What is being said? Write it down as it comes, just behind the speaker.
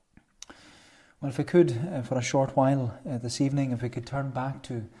Well, if we could, for a short while this evening, if we could turn back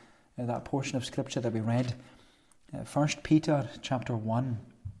to that portion of Scripture that we read, 1 Peter chapter 1.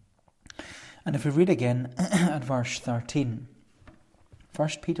 And if we read again at verse 13. 1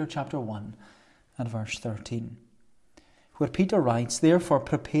 Peter chapter 1 and verse 13. Where Peter writes, "Therefore,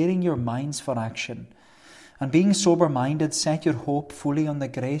 preparing your minds for action, and being sober-minded, set your hope fully on the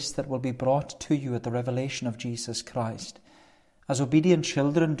grace that will be brought to you at the revelation of Jesus Christ. As obedient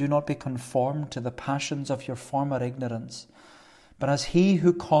children, do not be conformed to the passions of your former ignorance, but as He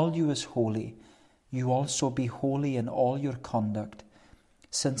who called you is holy, you also be holy in all your conduct,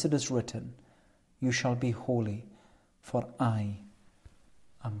 since it is written, 'You shall be holy, for I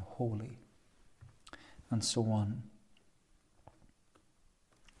am holy.'" And so on.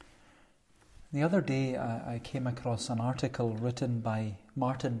 The other day I came across an article written by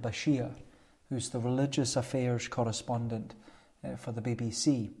Martin Bashir, who's the religious affairs correspondent for the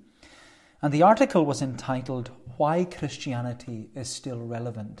BBC. And the article was entitled, "Why Christianity is Still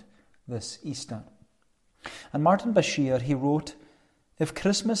Relevant This Easter." And Martin Bashir, he wrote, "If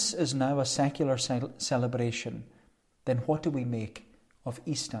Christmas is now a secular celebration, then what do we make of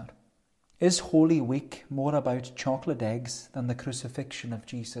Easter? Is Holy Week more about chocolate eggs than the crucifixion of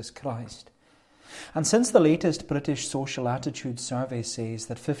Jesus Christ? And since the latest British Social Attitude Survey says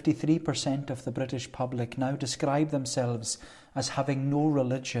that 53% of the British public now describe themselves as having no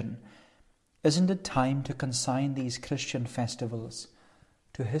religion, isn't it time to consign these Christian festivals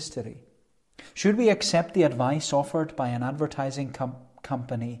to history? Should we accept the advice offered by an advertising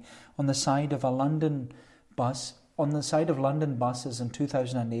company on the side of London buses in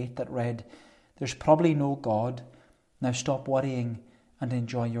 2008 that read, 'There's probably no God, now stop worrying and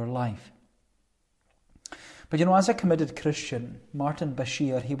enjoy your life'?" But as a committed Christian, Martin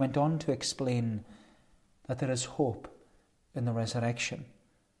Bashir, he went on to explain that there is hope in the resurrection.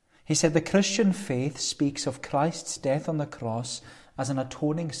 He said the Christian faith speaks of Christ's death on the cross as an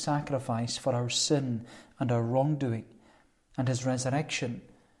atoning sacrifice for our sin and our wrongdoing, and His resurrection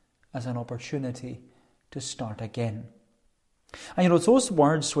as an opportunity to start again. And it's those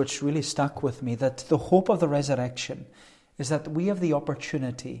words which really stuck with me, that the hope of the resurrection is that we have the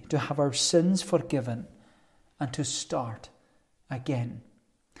opportunity to have our sins forgiven and to start again.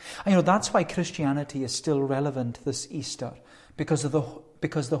 And that's why Christianity is still relevant this Easter, because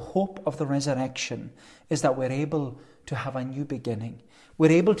the hope of the resurrection is that we're able to have a new beginning.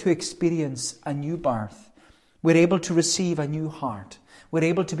 We're able to experience a new birth. We're able to receive a new heart. We're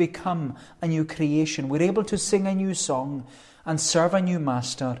able to become a new creation. We're able to sing a new song and serve a new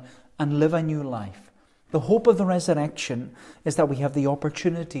master and live a new life. The hope of the resurrection is that we have the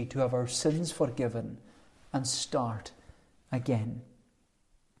opportunity to have our sins forgiven and start again.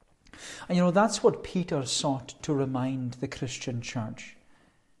 And that's what Peter sought to remind the Christian church,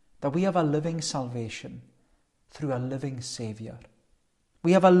 that we have a living salvation through a living Saviour.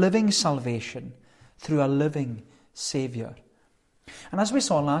 We have a living salvation through a living Saviour. And as we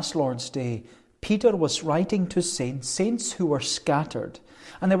saw last Lord's Day, Peter was writing to saints who were scattered.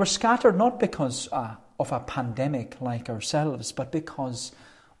 And they were scattered not because of a pandemic like ourselves, but because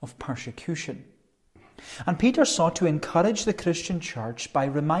of persecution. And Peter sought to encourage the Christian church by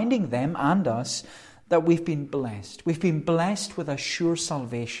reminding them and us that we've been blessed. We've been blessed with a sure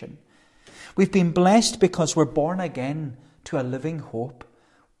salvation. We've been blessed because we're born again to a living hope.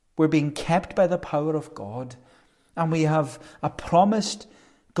 We're being kept by the power of God. And we have a promised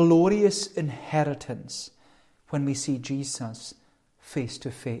glorious inheritance when we see Jesus face to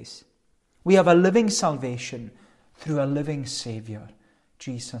face. We have a living salvation through a living Saviour,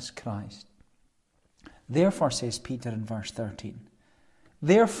 Jesus Christ. Therefore, says Peter in verse 13,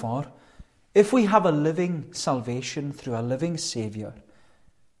 therefore, if we have a living salvation through a living Saviour,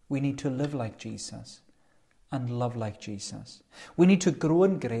 we need to live like Jesus and love like Jesus. We need to grow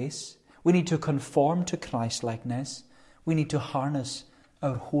in grace. We need to conform to Christ-likeness. We need to harness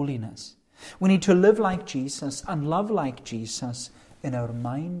our holiness. We need to live like Jesus and love like Jesus in our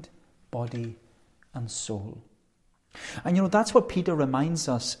mind, body, and soul. And that's what Peter reminds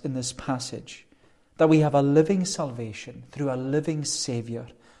us in this passage, that we have a living salvation through a living Saviour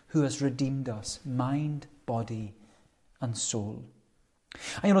who has redeemed us, mind, body, and soul.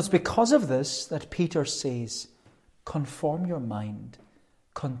 And it's because of this that Peter says, conform your mind,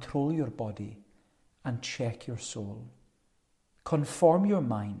 control your body, and check your soul. Conform your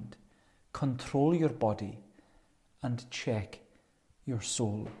mind, control your body, and check your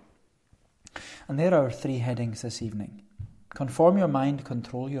soul. And there are 3 headings this evening. Conform your mind,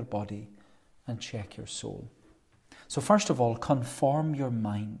 control your body, and check your soul. So first of all, conform your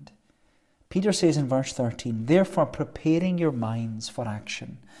mind. Peter says in verse 13, "Therefore, preparing your minds for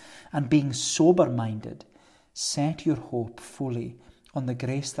action and being sober-minded, set your hope fully on the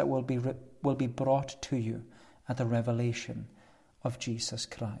grace that will be brought to you at the revelation of Jesus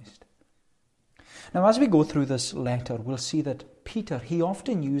Christ." Now, as we go through this letter, we'll see that Peter, he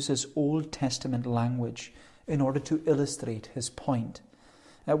often uses Old Testament language in order to illustrate his point.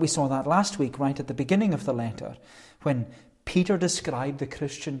 We saw that last week, right at the beginning of the letter, when Peter described the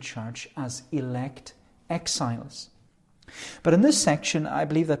Christian church as elect exiles. But in this section, I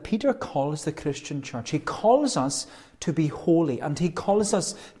believe that Peter calls the Christian church, he calls us to be holy, and he calls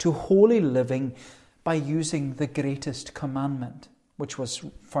us to holy living by using the greatest commandment, which was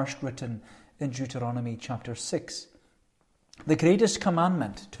first written in Deuteronomy chapter 6. The greatest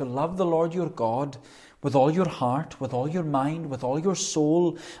commandment, to love the Lord your God with all your heart, with all your mind, with all your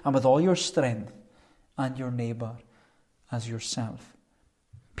soul, and with all your strength, and your neighbour as yourself.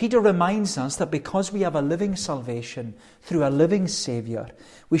 Peter reminds us that because we have a living salvation through a living Saviour,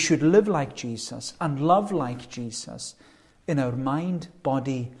 we should live like Jesus and love like Jesus in our mind,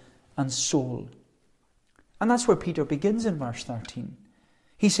 body, and soul. And that's where Peter begins in verse 13.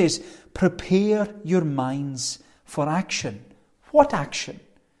 He says, "Prepare your minds for action." What action?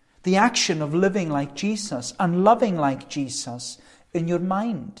 The action of living like Jesus and loving like Jesus in your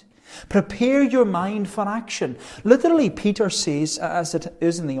mind. Prepare your mind for action. Literally, Peter says, as it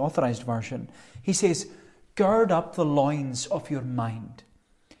is in the Authorized Version, he says, gird up the loins of your mind.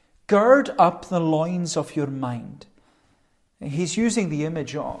 Gird up the loins of your mind. He's using the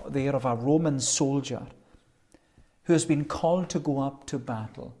image there of a Roman soldier who has been called to go up to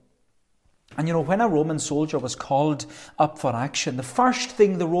battle. And you know, when a Roman soldier was called up for action, the first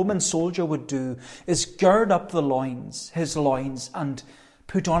thing the Roman soldier would do is gird up his loins, and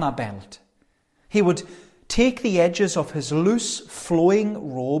put on a belt. He would take the edges of his loose,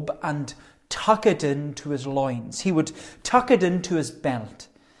 flowing robe and tuck it into his loins. He would tuck it into his belt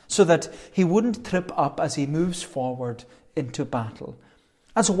so that he wouldn't trip up as he moves forward into battle.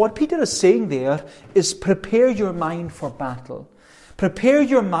 And so what Peter is saying there is, prepare your mind for battle. Prepare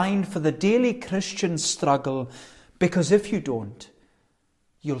your mind for the daily Christian struggle, because if you don't,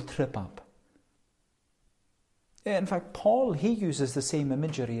 you'll trip up. In fact, Paul, he uses the same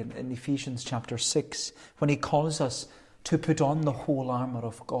imagery in Ephesians chapter 6 when he calls us to put on the whole armour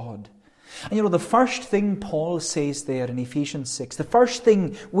of God. And you know, the first thing Paul says there in Ephesians 6, the first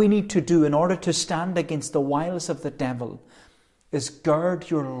thing we need to do in order to stand against the wiles of the devil is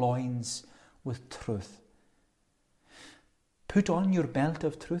gird your loins with truth. Put on your belt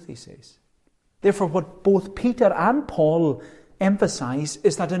of truth, he says. Therefore, what both Peter and Paul emphasize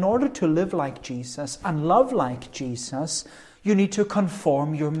is that in order to live like Jesus and love like Jesus, you need to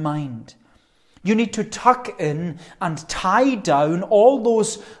conform your mind. You need to tuck in and tie down all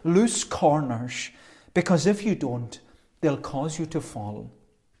those loose corners, because if you don't, they'll cause you to fall.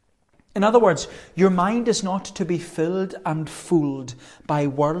 In other words, your mind is not to be filled and fooled by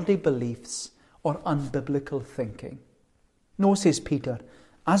worldly beliefs or unbiblical thinking. No, says Peter,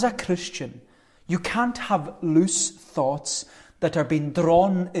 as a Christian, you can't have loose thoughts that are being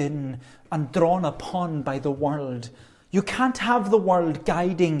drawn in and drawn upon by the world. You can't have the world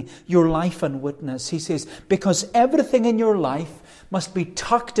guiding your life and witness, he says, because everything in your life must be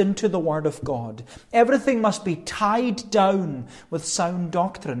tucked into the Word of God. Everything must be tied down with sound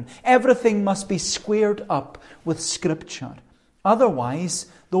doctrine. Everything must be squared up with Scripture. Otherwise,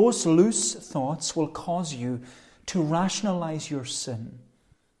 those loose thoughts will cause you to rationalize your sin.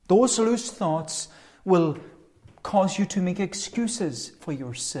 Those loose thoughts will cause you to make excuses for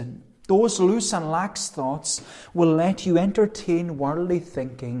your sin. Those loose and lax thoughts will let you entertain worldly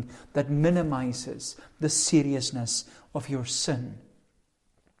thinking that minimizes the seriousness of your sin.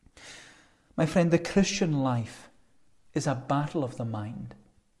 My friend, the Christian life is a battle of the mind.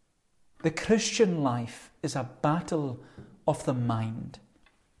 The Christian life is a battle of the mind.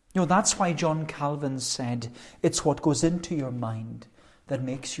 You know, that's why John Calvin said, it's what goes into your mind that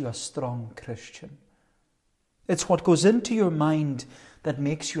makes you a strong Christian. It's what goes into your mind that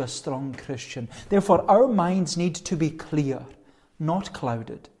makes you a strong Christian. Therefore, our minds need to be clear, not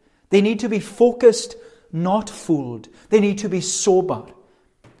clouded. They need to be focused, not fooled. They need to be sober,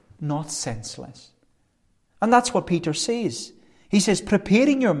 not senseless. And that's what Peter says. He says,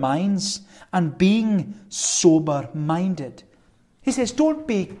 preparing your minds and being sober-minded. He says, don't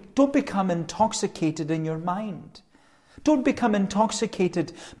become intoxicated in your mind. Don't become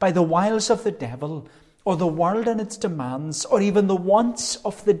intoxicated by the wiles of the devil, or the world and its demands, or even the wants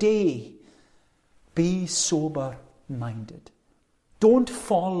of the day. Be sober-minded. Don't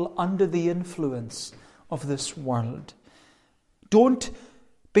fall under the influence of this world. Don't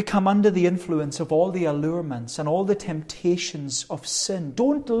become under the influence of all the allurements and all the temptations of sin.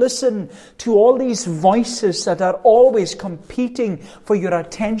 Don't listen to all these voices that are always competing for your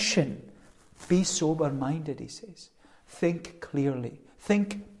attention. Be sober-minded, he says. Think clearly.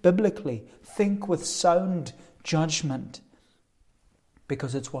 Think biblically. Think with sound judgment.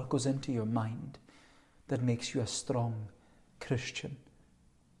 Because it's what goes into your mind that makes you a strong Christian.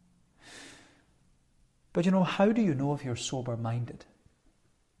 But how do you know if you're sober-minded?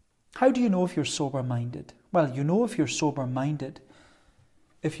 How do you know if you're sober-minded? Well, you know if you're sober-minded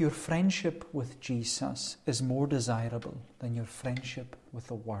if your friendship with Jesus is more desirable than your friendship with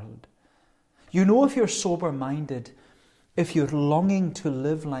the world. You know if you're sober-minded if you're longing to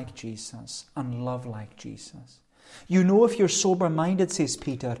live like Jesus and love like Jesus. You know if you're sober-minded, says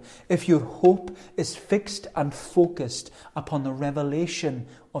Peter, if your hope is fixed and focused upon the revelation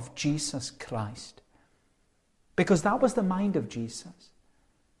of Jesus Christ. Because that was the mind of Jesus.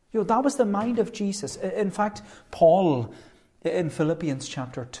 That was the mind of Jesus. In fact, Paul in Philippians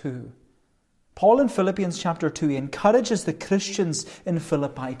chapter 2 encourages the Christians in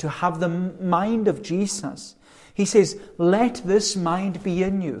Philippi to have the mind of Jesus. He says, let this mind be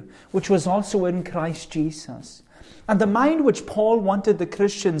in you, which was also in Christ Jesus. And the mind which Paul wanted the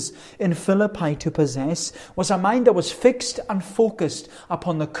Christians in Philippi to possess was a mind that was fixed and focused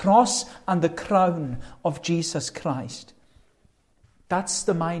upon the cross and the crown of Jesus Christ. That's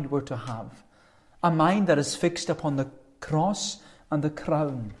the mind we're to have. A mind that is fixed upon the cross and the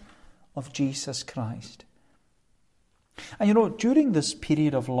crown of Jesus Christ. And during this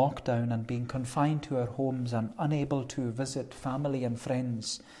period of lockdown and being confined to our homes and unable to visit family and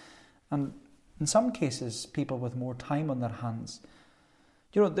friends, and in some cases people with more time on their hands,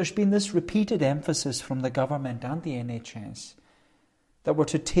 there's been this repeated emphasis from the government and the NHS that we're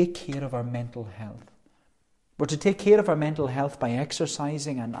to take care of our mental health. We're to take care of our mental health by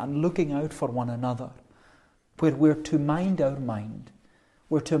exercising and looking out for one another. Where we're to mind our mind.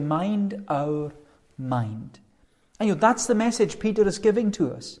 We're to mind our mind. And that's the message Peter is giving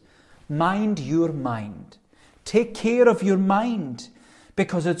to us. Mind your mind. Take care of your mind.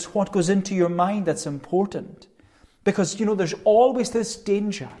 Because it's what goes into your mind that's important. Because, there's always this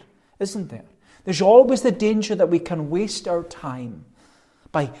danger, isn't there? There's always the danger that we can waste our time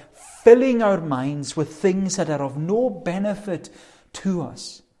by filling our minds with things that are of no benefit to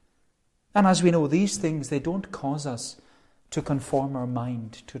us. And as we know, these things, they don't cause us to conform our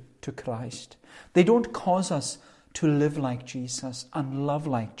mind to Christ. They don't cause us to live like Jesus and love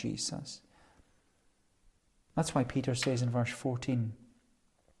like Jesus. That's why Peter says in verse 14,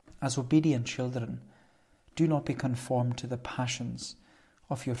 as obedient children, do not be conformed to the passions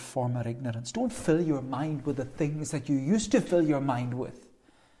of your former ignorance. Don't fill your mind with the things that you used to fill your mind with.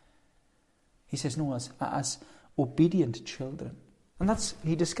 He says, no, as obedient children. And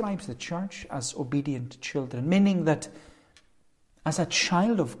he describes the church as obedient children, meaning that as a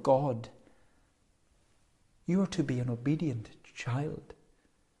child of God, you are to be an obedient child.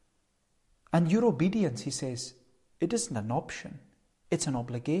 And your obedience, he says, it isn't an option, it's an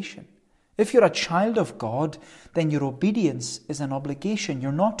obligation. If you're a child of God, then your obedience is an obligation.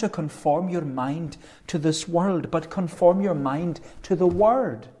 You're not to conform your mind to this world, but conform your mind to the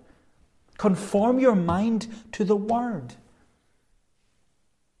Word. Conform your mind to the Word.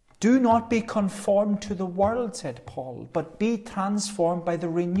 Do not be conformed to the world, said Paul, but be transformed by the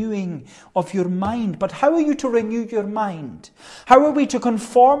renewing of your mind. But how are you to renew your mind? How are we to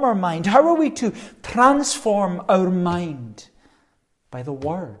conform our mind? How are we to transform our mind? By the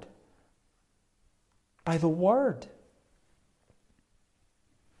Word. By the Word.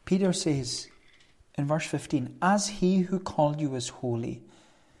 Peter says in verse 15, as he who called you is holy,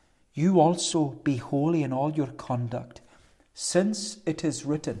 you also be holy in all your conduct. Since it is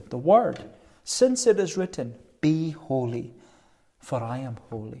written, the Word, since it is written, be holy, for I am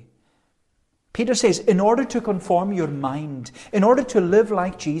holy. Peter says, in order to conform your mind, in order to live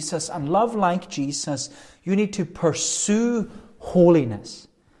like Jesus and love like Jesus, you need to pursue holiness.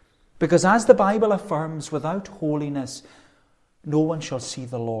 Because as the Bible affirms, without holiness, no one shall see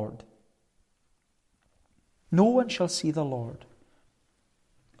the Lord. No one shall see the Lord.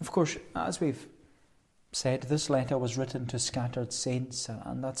 Of course, as we've said, this letter was written to scattered saints,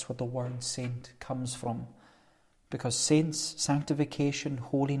 and that's what the word saint comes from. Because saints, sanctification,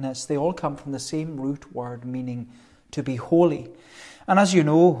 holiness, they all come from the same root word meaning to be holy. And as you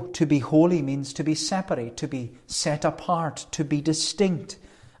know, to be holy means to be separate, to be set apart, to be distinct.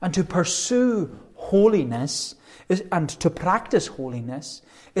 And to pursue holiness and to practice holiness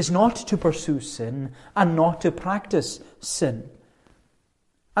is not to pursue sin and not to practice sin.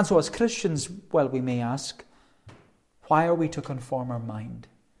 And so as Christians, well, we may ask, why are we to conform our mind?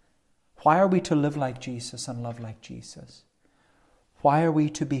 Why are we to live like Jesus and love like Jesus? Why are we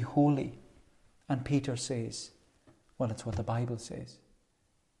to be holy? And Peter says, well, it's what the Bible says.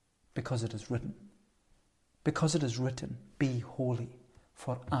 Because it is written. Because it is written, be holy,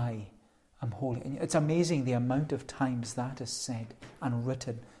 for I am holy. And it's amazing the amount of times that is said and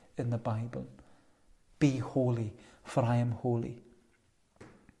written in the Bible. Be holy, for I am holy.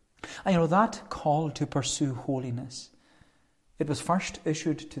 And that call to pursue holiness, it was first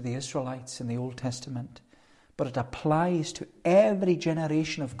issued to the Israelites in the Old Testament, but it applies to every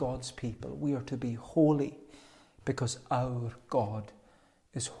generation of God's people. We are to be holy because our God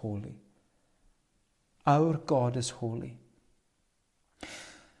is holy. Our God is holy.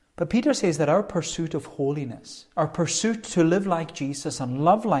 But Peter says that our pursuit of holiness, our pursuit to live like Jesus and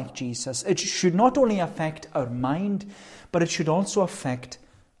love like Jesus, it should not only affect our mind, but it should also affect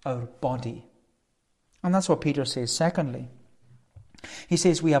our body. And that's what Peter says secondly. He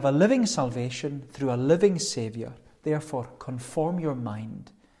says we have a living salvation through a living Saviour. Therefore, conform your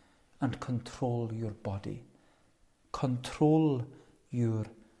mind and control your body. Control your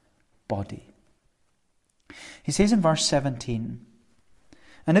body. He says in verse 17,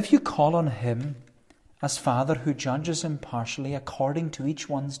 and if you call on him as Father who judges impartially according to each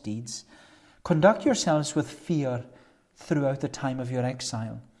one's deeds, conduct yourselves with fear throughout the time of your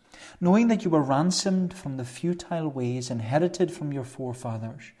exile, knowing that you were ransomed from the futile ways inherited from your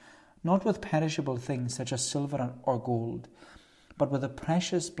forefathers, not with perishable things such as silver or gold, but with the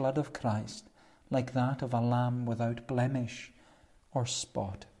precious blood of Christ, like that of a lamb without blemish or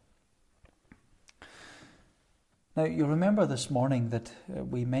spot. Now, you remember this morning that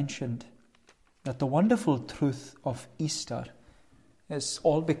we mentioned that the wonderful truth of Easter is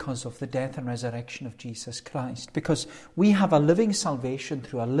all because of the death and resurrection of Jesus Christ. Because we have a living salvation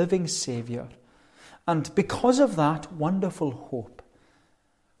through a living Saviour. And because of that wonderful hope,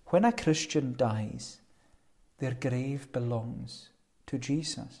 when a Christian dies, their grave belongs to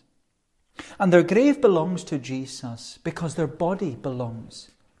Jesus. And their grave belongs to Jesus because their body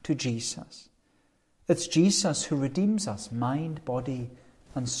belongs to Jesus. It's Jesus who redeems us, mind, body,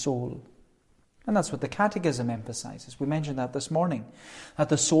 and soul. And that's what the Catechism emphasizes. We mentioned that this morning, that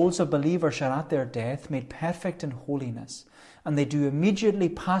the souls of believers are at their death made perfect in holiness, and they do immediately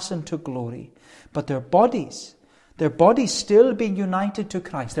pass into glory. But their bodies still being united to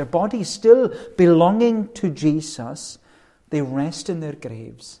Christ, their bodies still belonging to Jesus, they rest in their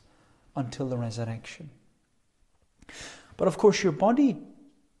graves until the resurrection. But of course, your body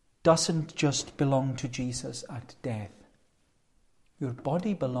doesn't just belong to Jesus at death. Your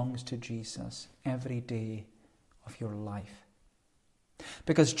body belongs to Jesus every day of your life.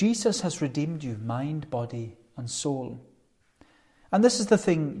 Because Jesus has redeemed you, mind, body, and soul. And this is the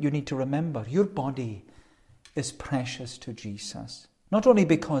thing you need to remember. Your body is precious to Jesus. Not only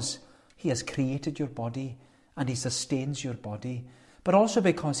because he has created your body and he sustains your body, but also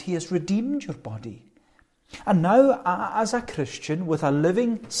because he has redeemed your body. And now, as a Christian, with a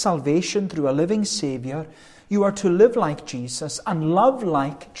living salvation through a living Saviour, you are to live like Jesus and love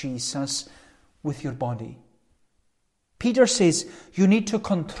like Jesus with your body. Peter says you need to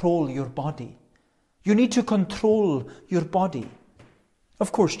control your body. You need to control your body.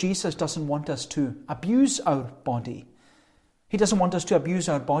 Of course, Jesus doesn't want us to abuse our body. He doesn't want us to abuse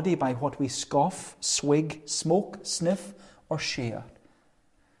our body by what we scoff, swig, smoke, sniff, or share.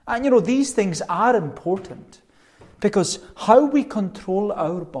 And these things are important because how we control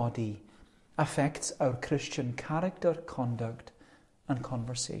our body affects our Christian character, conduct, and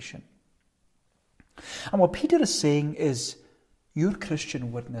conversation. And what Peter is saying is your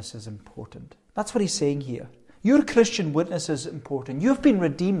Christian witness is important. That's what he's saying here. Your Christian witness is important. You've been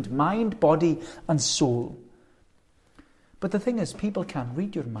redeemed, mind, body, and soul. But the thing is, people can't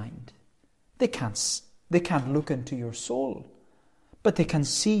read your mind. They can't look into your soul. But they can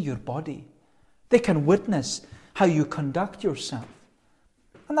see your body. They can witness how you conduct yourself.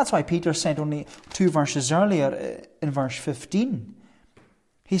 And that's why Peter said only 2 verses earlier, in verse 15,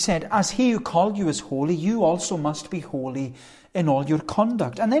 he said, as he who called you is holy, you also must be holy in all your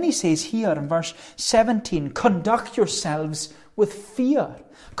conduct. And then he says here in verse 17, conduct yourselves with fear.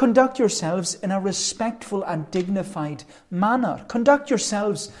 Conduct yourselves in a respectful and dignified manner. Conduct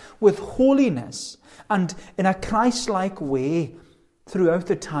yourselves with holiness and in a Christ-like way throughout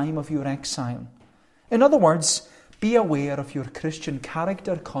the time of your exile. In other words, be aware of your Christian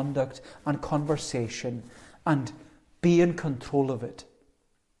character, conduct, and conversation, and be in control of it.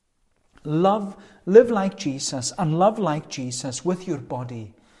 Live like Jesus and love like Jesus with your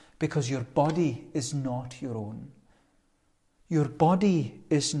body, because your body is not your own. Your body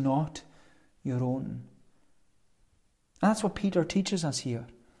is not your own. And that's what Peter teaches us here.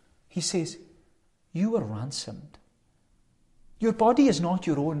 He says, you were ransomed. Your body is not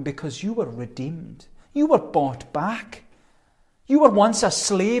your own because you were redeemed. You were bought back. You were once a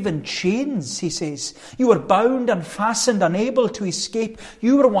slave in chains, he says. You were bound and fastened, unable to escape.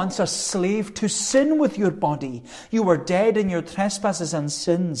 You were once a slave to sin with your body. You were dead in your trespasses and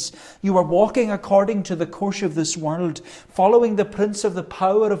sins. You were walking according to the course of this world, following the prince of the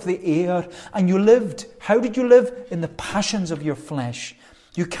power of the air. And you lived. How did you live? In the passions of your flesh.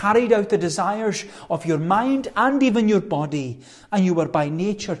 You carried out the desires of your mind and even your body. And you were by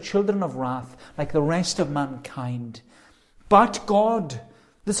nature children of wrath, like the rest of mankind. But God,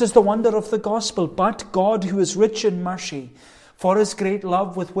 this is the wonder of the gospel, but God, who is rich in mercy, for his great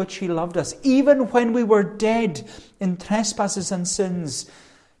love with which he loved us, even when we were dead in trespasses and sins,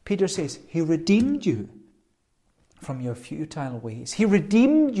 Peter says, he redeemed you from your futile ways. He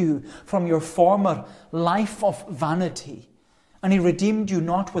redeemed you from your former life of vanity. And he redeemed you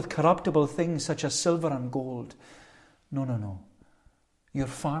not with corruptible things such as silver and gold. No. You're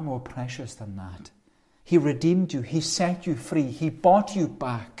far more precious than that. He redeemed you. He set you free. He bought you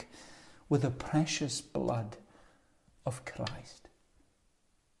back with the precious blood of Christ.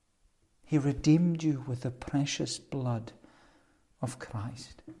 He redeemed you with the precious blood of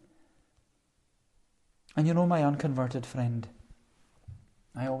Christ. And you know, my unconverted friend,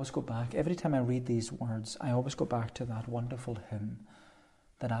 I always go back, every time I read these words, I always go back to that wonderful hymn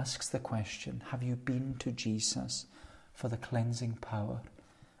that asks the question, have you been to Jesus for the cleansing power?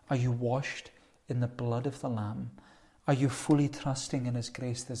 Are you washed in the blood of the Lamb? Are you fully trusting in his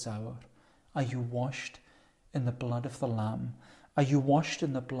grace this hour? Are you washed in the blood of the Lamb? Are you washed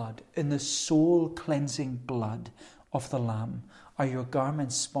in the blood, in the soul-cleansing blood of the Lamb? Are your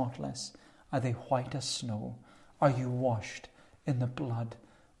garments spotless? Are they white as snow? Are you washed in the blood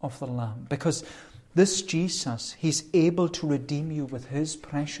of the Lamb? Because this Jesus, he's able to redeem you with his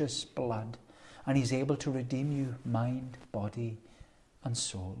precious blood, and he's able to redeem you mind, body, and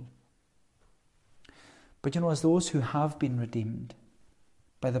soul. But you know, as those who have been redeemed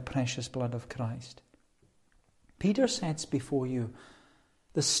by the precious blood of Christ, Peter sets before you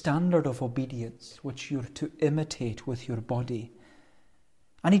the standard of obedience which you're to imitate with your body.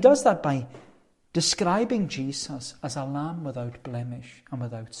 And he does that by describing Jesus as a lamb without blemish and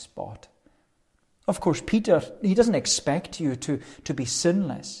without spot. Of course, Peter, he doesn't expect you to be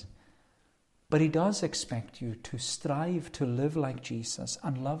sinless, but he does expect you to strive to live like Jesus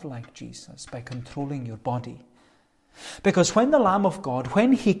and love like Jesus by controlling your body. Because when the Lamb of God,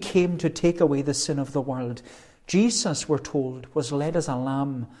 when he came to take away the sin of the world, Jesus, we're told, was led as a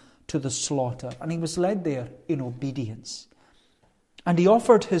lamb to the slaughter. And he was led there in obedience. And he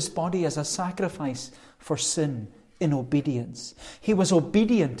offered his body as a sacrifice for sin in obedience. He was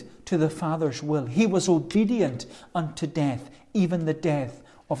obedient to the Father's will. He was obedient unto death, even the death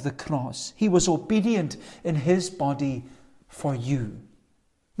of the cross. He was obedient in his body for you.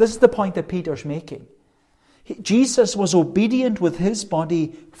 This is the point that Peter's making. Jesus was obedient with his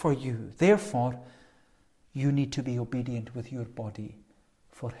body for you. Therefore, you need to be obedient with your body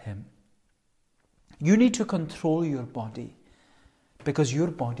for him. You need to control your body because your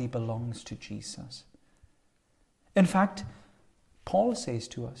body belongs to Jesus. In fact, Paul says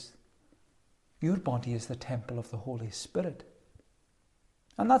to us, your body is the temple of the Holy Spirit.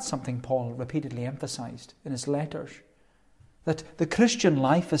 And that's something Paul repeatedly emphasized in his letters. That the Christian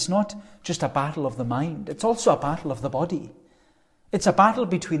life is not just a battle of the mind, it's also a battle of the body. It's a battle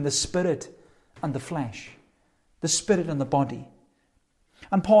between the spirit and the flesh, the spirit and the body.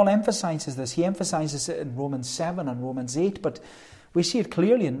 And Paul emphasizes this. He emphasizes it in Romans 7 and Romans 8, but we see it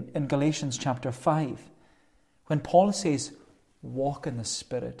clearly in Galatians chapter 5, when Paul says, walk in the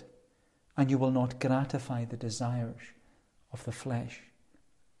Spirit, and you will not gratify the desires of the flesh.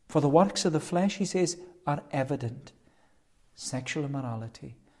 For the works of the flesh, he says, are evident. Sexual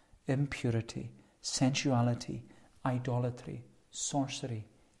immorality, impurity, sensuality, idolatry, sorcery,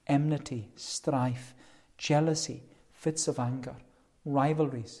 enmity, strife, jealousy, fits of anger,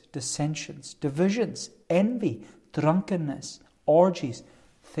 rivalries, dissensions, divisions, envy, drunkenness, orgies,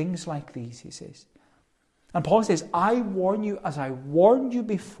 things like these, he says. And Paul says, I warn you, as I warned you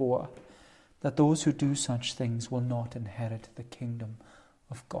before, that those who do such things will not inherit the kingdom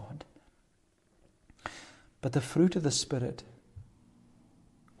of God. But the fruit of the Spirit,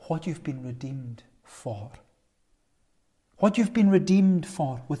 what you've been redeemed for, what you've been redeemed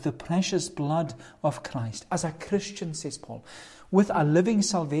for with the precious blood of Christ, as a Christian, says Paul, with a living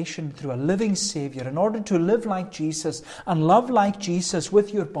salvation through a living Saviour, in order to live like Jesus and love like Jesus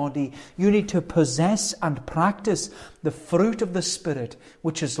with your body, you need to possess and practice the fruit of the Spirit,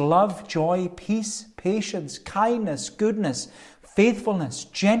 which is love, joy, peace, patience, kindness, goodness, faithfulness,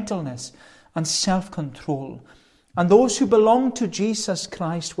 gentleness, and self-control. And those who belong to Jesus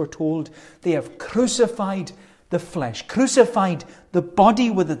Christ, we're told, they have crucified the flesh, crucified the body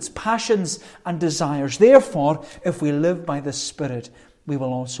with its passions and desires. Therefore, if we live by the Spirit, we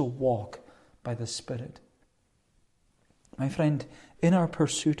will also walk by the Spirit. My friend, in our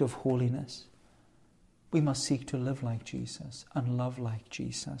pursuit of holiness, we must seek to live like Jesus and love like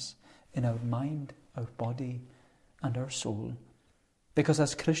Jesus in our mind, our body, and our soul. Because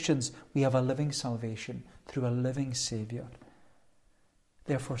as Christians, we have a living salvation through a living Saviour.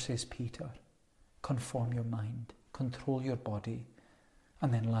 Therefore, says Peter, conform your mind, control your body,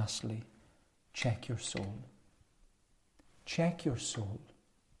 and then lastly, check your soul. Check your soul.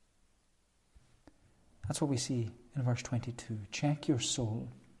 That's what we see in verse 22. Check your soul.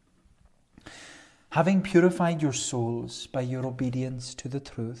 Having purified your souls by your obedience to the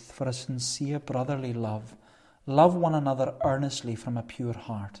truth for a sincere brotherly love, love one another earnestly from a pure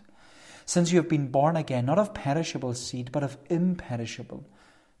heart, since you have been born again, not of perishable seed, but of imperishable,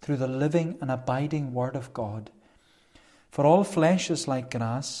 through the living and abiding Word of God. For all flesh is like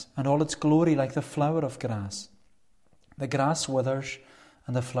grass, and all its glory like the flower of grass. The grass withers,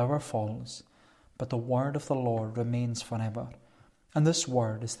 and the flower falls, but the word of the Lord remains forever. And this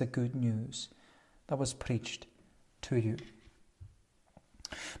word is the good news that was preached to you.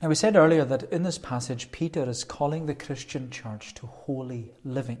 Now, we said earlier that in this passage, Peter is calling the Christian church to holy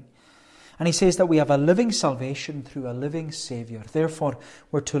living. And he says that we have a living salvation through a living Saviour. Therefore,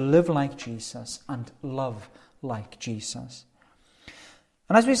 we're to live like Jesus and love like Jesus.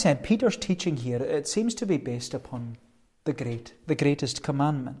 And as we said, Peter's teaching here, it seems to be based upon the greatest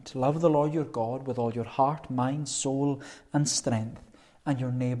commandment. Love the Lord your God with all your heart, mind, soul, and strength, and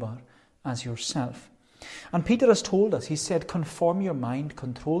your neighbour as yourself. And Peter has told us, he said, conform your mind,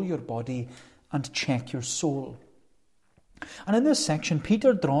 control your body, and check your soul. And in this section,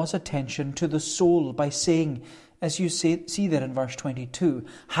 Peter draws attention to the soul by saying, as you see there in verse 22,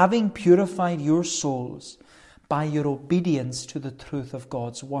 having purified your souls by your obedience to the truth of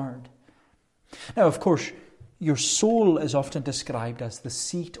God's word. Now, of course, your soul is often described as the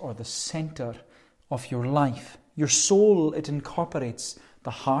seat or the centre of your life. Your soul, it incorporates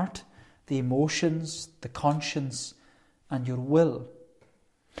the heart, the emotions, the conscience, and your will.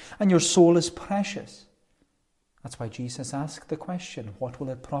 And your soul is precious. That's why Jesus asked the question, what will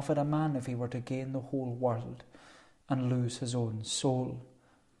it profit a man if he were to gain the whole world and lose his own soul?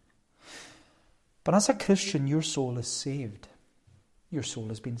 But as a Christian, your soul is saved. Your soul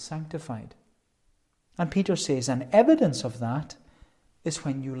has been sanctified. And Peter says, an evidence of that is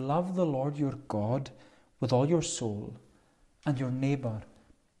when you love the Lord your God with all your soul and your neighbour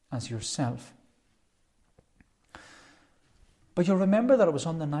as yourself. But you'll remember that it was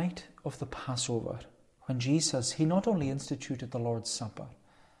on the night of the Passover when Jesus, he not only instituted the Lord's Supper,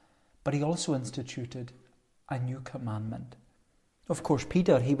 but he also instituted a new commandment. Of course,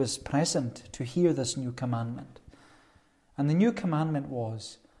 Peter, he was present to hear this new commandment. And the new commandment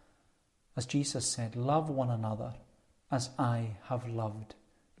was, as Jesus said, love one another as I have loved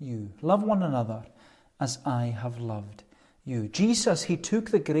you. Love one another as I have loved you. Jesus, he took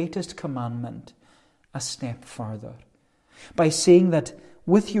the greatest commandment a step further by saying that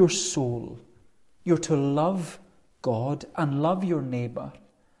with your soul, you're to love God and love your neighbour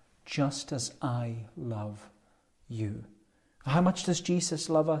just as I love you. How much does Jesus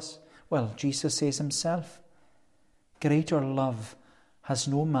love us? Well, Jesus says himself, greater love has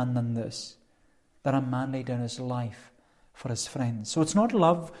no man than this, that a man lay down his life for his friends. So it's not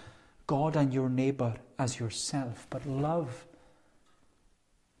love God and your neighbour as yourself, but love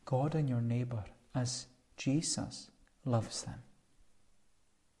God and your neighbour as Jesus loves them.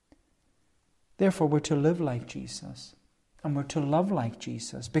 Therefore, we're to live like Jesus and we're to love like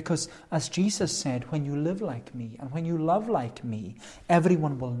Jesus, because as Jesus said, when you live like me and when you love like me,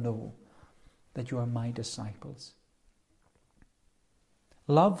 everyone will know that you are my disciples.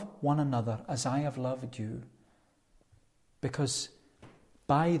 Love one another as I have loved you, because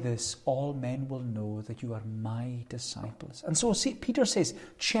by this all men will know that you are my disciples. And so Peter says,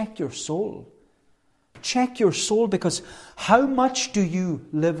 check your soul. Check your soul, because how much do you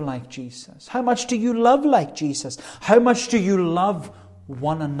live like Jesus? How much do you love like Jesus? How much do you love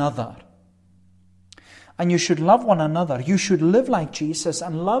one another? And you should love one another. You should live like Jesus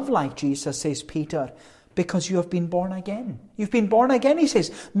and love like Jesus, says Peter, because you have been born again. You've been born again, he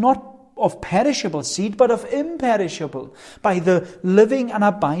says, not of perishable seed, but of imperishable, by the living and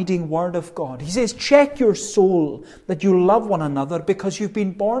abiding Word of God. He says, check your soul that you love one another, because you've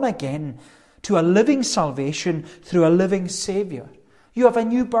been born again to a living salvation through a living Saviour. You have a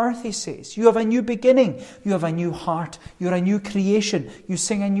new birth, he says. You have a new beginning. You have a new heart. You're a new creation. You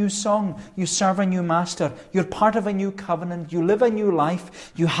sing a new song. You serve a new master. You're part of a new covenant. You live a new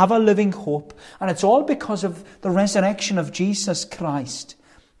life. You have a living hope. And it's all because of the resurrection of Jesus Christ.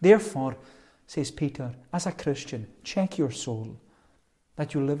 Therefore, says Peter, as a Christian, check your soul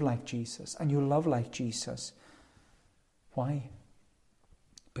that you live like Jesus and you love like Jesus. Why?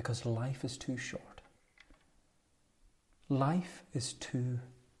 Because life is too short. Life is too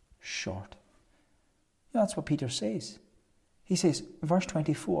short. That's what Peter says. He says, verse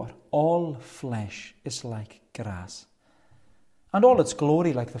 24, all flesh is like grass, and all its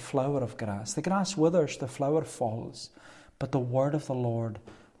glory like the flower of grass. The grass withers, the flower falls, but the word of the Lord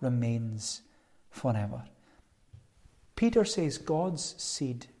remains forever. Peter says God's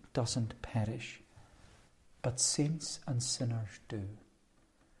seed doesn't perish, but saints and sinners do.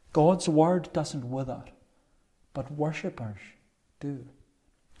 God's word doesn't wither, but worshippers do.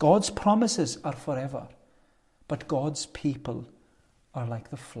 God's promises are forever, but God's people are like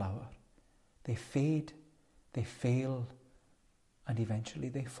the flower. They fade, they fail, and eventually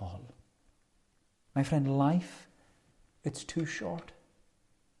they fall. My friend, life, it's too short.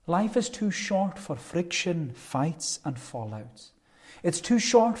 Life is too short for friction, fights, and fallouts. It's too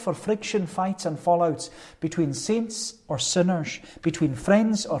short for friction, fights, and fallouts between saints or sinners, between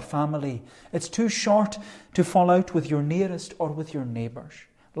friends or family. It's too short to fall out with your nearest or with your neighbours.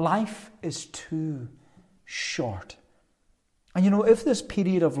 Life is too short. And if this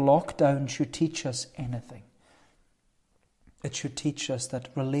period of lockdown should teach us anything, it should teach us that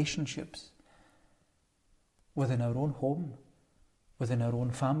relationships within our own home, within our own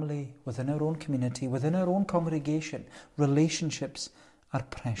family, within our own community, within our own congregation, relationships are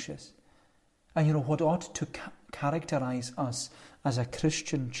precious. And what ought to characterize us as a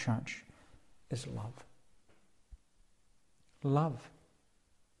Christian church is love. Love.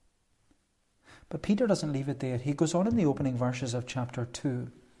 But Peter doesn't leave it there. He goes on in the opening verses of chapter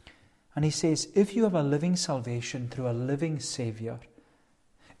 2, and he says, if you have a living salvation through a living Saviour,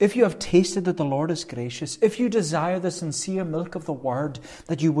 if you have tasted that the Lord is gracious, if you desire the sincere milk of the word,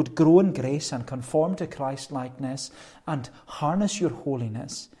 that you would grow in grace and conform to Christ-likeness and harness your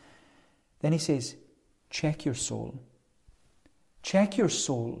holiness, then he says, check your soul. Check your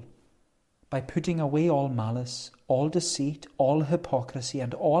soul by putting away all malice, all deceit, all hypocrisy,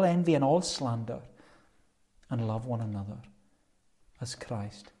 and all envy and all slander, and love one another as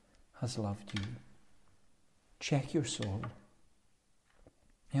Christ has loved you. Check your soul.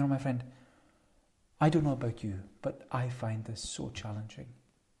 My friend, I don't know about you, but I find this so challenging.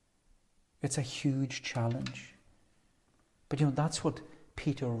 It's a huge challenge. But that's what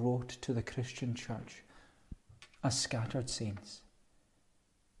Peter wrote to the Christian church as scattered saints.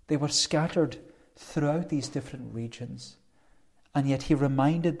 They were scattered throughout these different regions, and yet he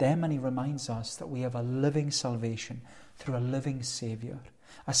reminded them, and he reminds us, that we have a living salvation through a living Saviour,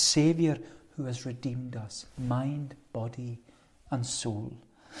 a Saviour who has redeemed us, mind, body, and soul.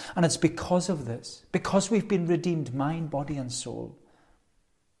 And it's because of this, because we've been redeemed mind, body, and soul,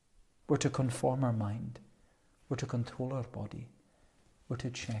 we're to conform our mind, we're to control our body, we're to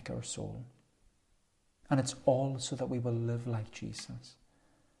check our soul. And it's all so that we will live like Jesus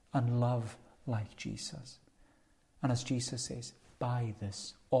and love like Jesus. And as Jesus says, by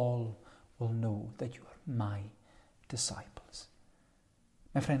this all will know that you are my disciples.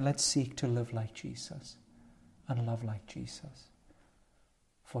 My friend, let's seek to live like Jesus and love like Jesus,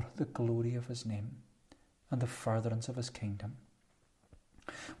 for the glory of his name and the furtherance of his kingdom.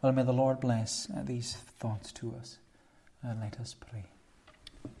 Well, may the Lord bless these thoughts to us. Let us pray.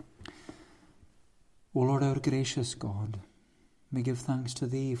 O Lord, our gracious God, we give thanks to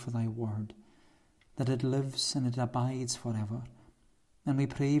thee for thy word, that it lives and it abides forever. And we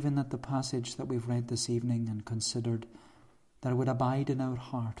pray even that the passage that we've read this evening and considered, that it would abide in our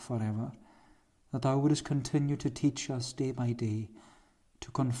heart forever, that thou wouldest continue to teach us day by day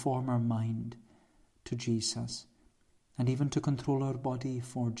to conform our mind to Jesus, and even to control our body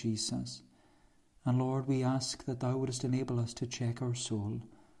for Jesus. And Lord, we ask that thou wouldest enable us to check our soul,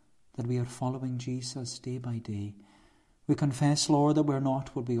 that we are following Jesus day by day. We confess, Lord, that we're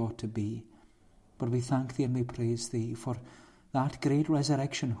not what we ought to be, but we thank thee and we praise thee for that great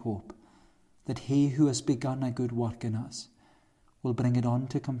resurrection hope, that he who has begun a good work in us will bring it on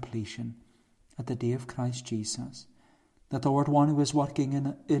to completion at the day of Christ Jesus, that thou art one who is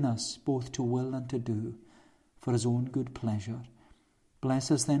working in us both to will and to do for his own good pleasure.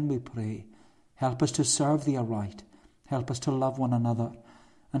 Bless us then, we pray. Help us to serve thee aright. Help us to love one another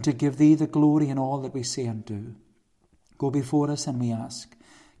and to give thee the glory in all that we say and do. Go before us, and we ask,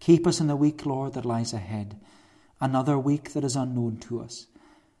 keep us in the week, Lord, that lies ahead, another week that is unknown to us.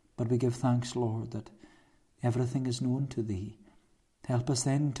 But we give thanks, Lord, that everything is known to Thee. Help us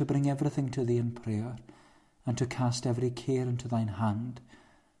then to bring everything to Thee in prayer, and to cast every care into Thine hand,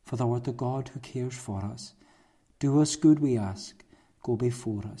 for Thou art the God who cares for us. Do us good, we ask. Go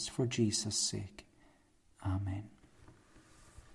before us, for Jesus' sake. Amen.